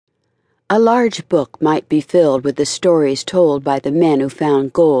A large book might be filled with the stories told by the men who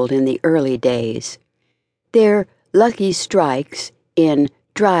found gold in the early days. Their lucky strikes in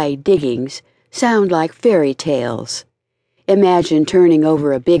dry diggings sound like fairy tales. Imagine turning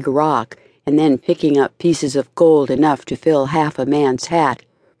over a big rock and then picking up pieces of gold enough to fill half a man's hat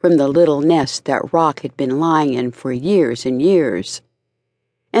from the little nest that rock had been lying in for years and years.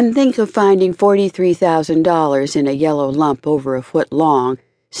 And think of finding $43,000 in a yellow lump over a foot long,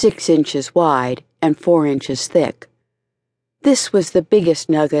 6 inches wide, and 4 inches thick. This was the biggest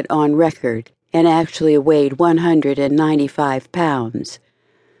nugget on record, and actually weighed 195 pounds.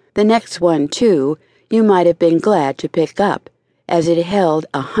 The next one, too, you might have been glad to pick up, as it held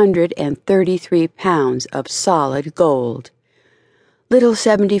 133 pounds of solid gold. Little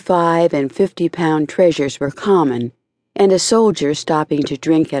 75 and 50-pound treasures were common, and a soldier stopping to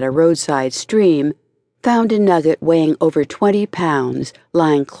drink at a roadside stream found a nugget weighing over 20 pounds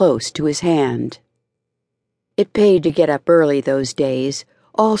lying close to his hand. It paid to get up early those days.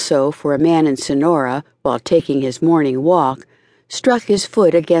 Also, for a man in Sonora, while taking his morning walk, struck his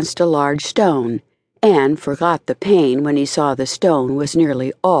foot against a large stone, and forgot the pain when he saw the stone was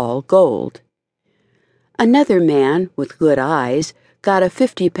nearly all gold. Another man, with good eyes, got a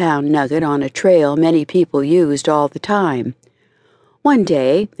 50-pound nugget on a trail many people used all the time. One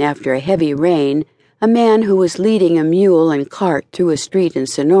day, after a heavy rain, a man who was leading a mule and cart through a street in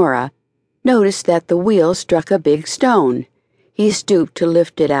Sonora noticed that the wheel struck a big stone. He stooped to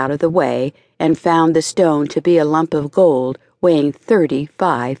lift it out of the way and found the stone to be a lump of gold weighing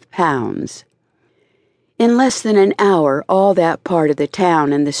 35 pounds. In less than an hour, all that part of the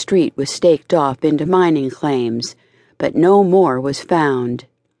town and the street was staked off into mining claims, but no more was found.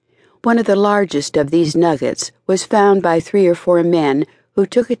 One of the largest of these nuggets was found by 3 or 4 men who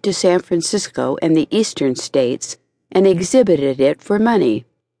took it to San Francisco and the eastern states and exhibited it for money.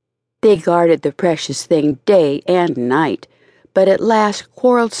 They guarded the precious thing day and night, but at last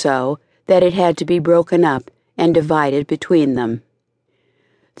quarreled so that it had to be broken up and divided between them.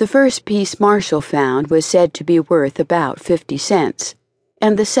 The first piece Marshall found was said to be worth about 50 cents,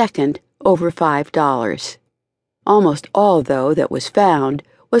 and the second over $5. Almost all, though, that was found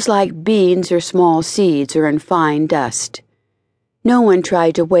was like beans or small seeds or in fine dust. No one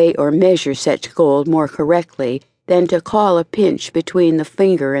tried to weigh or measure such gold more correctly than to call a pinch between the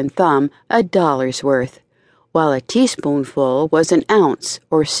finger and thumb $1 worth, while a teaspoonful was an ounce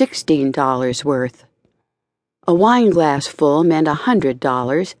or $16 worth. A wineglass full meant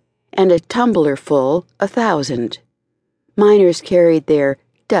 $100, and a tumbler full 1,000. Miners carried their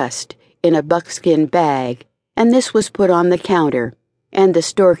dust in a buckskin bag, and this was put on the counter, and the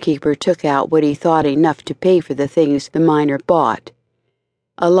storekeeper took out what he thought enough to pay for the things the miner bought.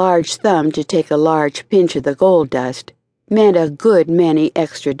 A large thumb to take a large pinch of the gold dust meant a good many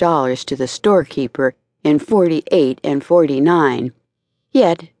extra dollars to the storekeeper in 48 and 49.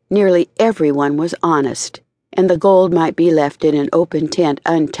 Yet nearly everyone was honest, and the gold might be left in an open tent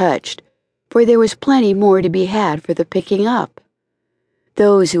untouched, for there was plenty more to be had for the picking up.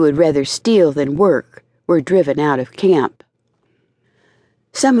 Those who would rather steal than work were driven out of camp.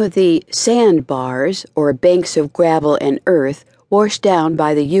 Some of the sandbars, or banks of gravel and earth washed down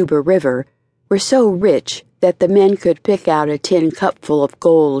by the Yuba River, were so rich that the men could pick out a tin cupful of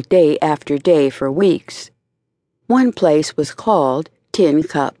gold day after day for weeks. One place was called Tin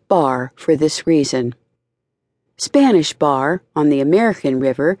Cup Bar for this reason. Spanish Bar, on the American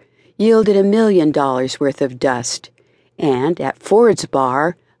River, yielded $1 million worth of dust, and at Ford's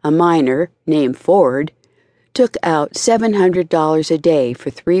Bar, a miner named Ford took out $700 a day for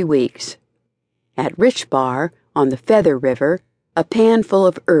 3 weeks. At Rich Bar, on the Feather River, a pan full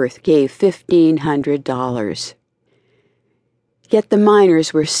of earth gave $1,500. Yet the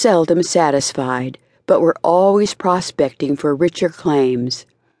miners were seldom satisfied, but were always prospecting for richer claims.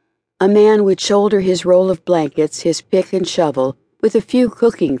 A man would shoulder his roll of blankets, his pick and shovel, with a few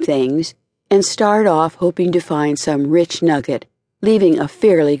cooking things, and start off hoping to find some rich nugget, leaving a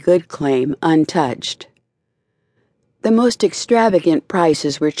fairly good claim untouched. The most extravagant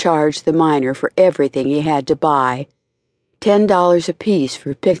prices were charged the miner for everything he had to buy: $10 apiece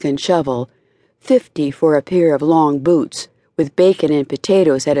for pick and shovel, $50 for a pair of long boots, with bacon and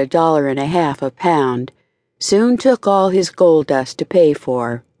potatoes at $1.50 a pound. Soon took all his gold dust to pay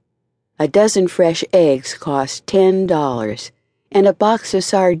for. A dozen fresh eggs cost $10, and a box of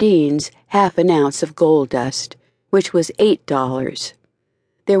sardines half an ounce of gold dust, which was $8.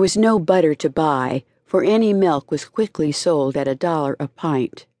 There was no butter to buy, for any milk was quickly sold at $1 a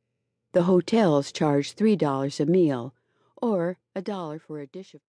pint. The hotels charged $3 a meal, or $1 for a dish of